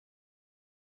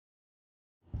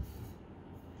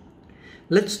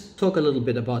Let's talk a little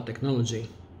bit about technology.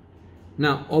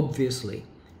 Now, obviously,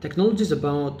 technology is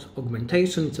about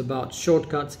augmentation, it's about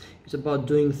shortcuts, it's about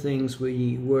doing things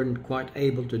we weren't quite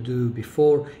able to do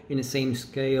before in the same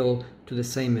scale, to the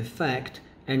same effect,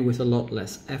 and with a lot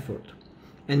less effort.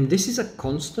 And this is a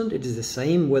constant. It is the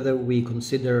same whether we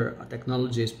consider a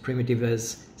technology as primitive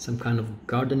as some kind of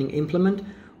gardening implement,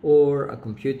 or a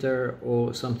computer,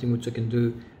 or something which you can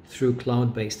do through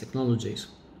cloud-based technologies.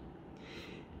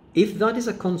 If that is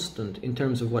a constant in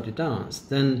terms of what it does,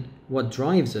 then what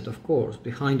drives it, of course,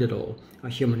 behind it all, are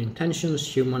human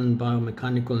intentions, human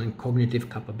biomechanical and cognitive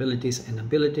capabilities and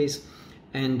abilities,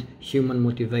 and human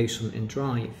motivation and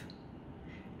drive.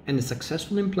 And the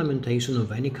successful implementation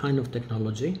of any kind of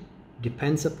technology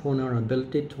depends upon our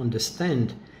ability to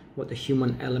understand what the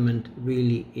human element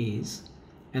really is,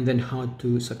 and then how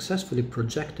to successfully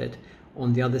project it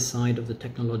on the other side of the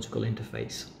technological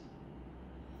interface.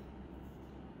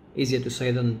 Easier to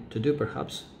say than to do,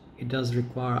 perhaps. It does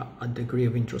require a degree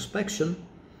of introspection,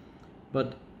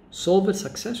 but solve it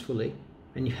successfully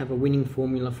and you have a winning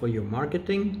formula for your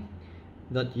marketing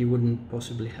that you wouldn't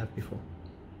possibly have before.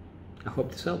 I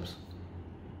hope this helps.